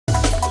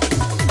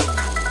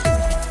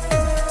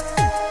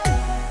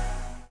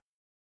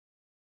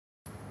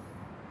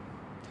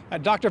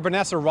Dr.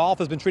 Vanessa Rolfe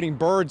has been treating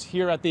birds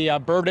here at the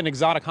Bird and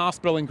Exotic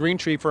Hospital in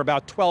Greentree for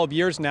about 12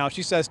 years now.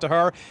 She says to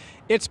her,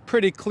 it's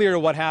pretty clear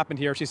what happened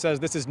here. She says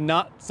this is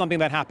not something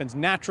that happens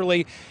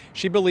naturally.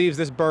 She believes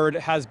this bird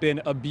has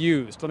been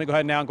abused. Let me go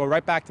ahead now and go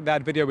right back to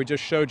that video we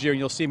just showed you, and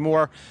you'll see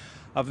more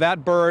of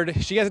that bird.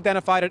 She has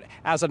identified it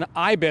as an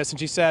ibis, and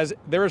she says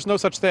there is no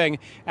such thing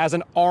as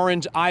an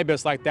orange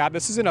ibis like that.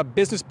 This is in a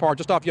business park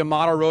just off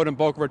Yamato Road in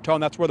Boca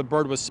Raton. That's where the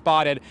bird was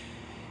spotted.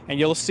 And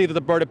you'll see that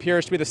the bird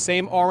appears to be the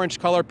same orange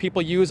color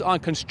people use on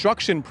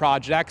construction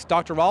projects.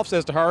 Dr. Rolfe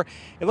says to her,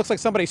 it looks like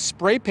somebody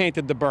spray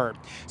painted the bird.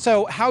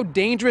 So how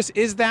dangerous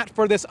is that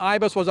for this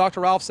ibis? Well,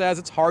 Dr. Rolfe says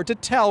it's hard to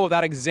tell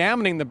without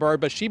examining the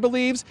bird, but she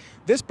believes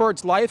this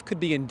bird's life could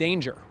be in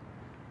danger.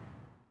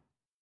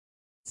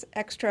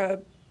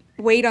 Extra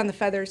weight on the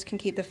feathers can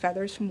keep the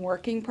feathers from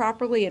working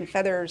properly, and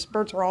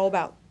birds are all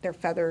about their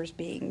feathers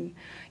being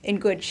in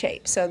good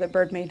shape. So the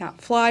bird may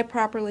not fly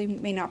properly,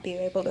 may not be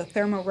able to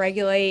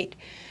thermoregulate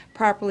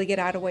properly, get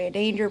out of way of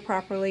danger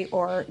properly,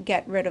 or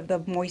get rid of the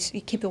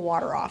keep the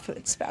water off of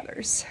its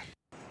feathers.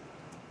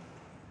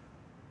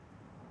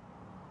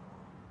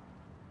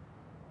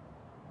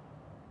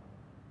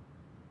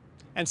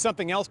 And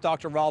something else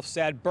Dr. Rolfe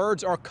said,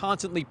 birds are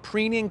constantly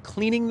preening,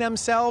 cleaning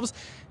themselves.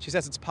 She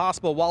says it's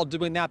possible while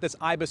doing that, this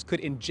ibis could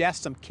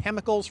ingest some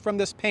chemicals from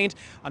this paint.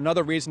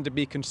 Another reason to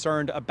be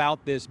concerned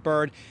about this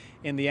bird.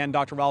 In the end,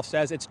 Dr. Rolfe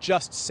says it's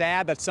just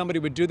sad that somebody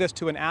would do this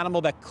to an animal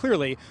that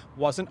clearly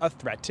wasn't a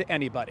threat to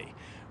anybody.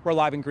 We're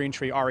live in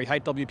Greentree. Ari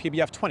Height,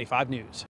 WPBF 25 News.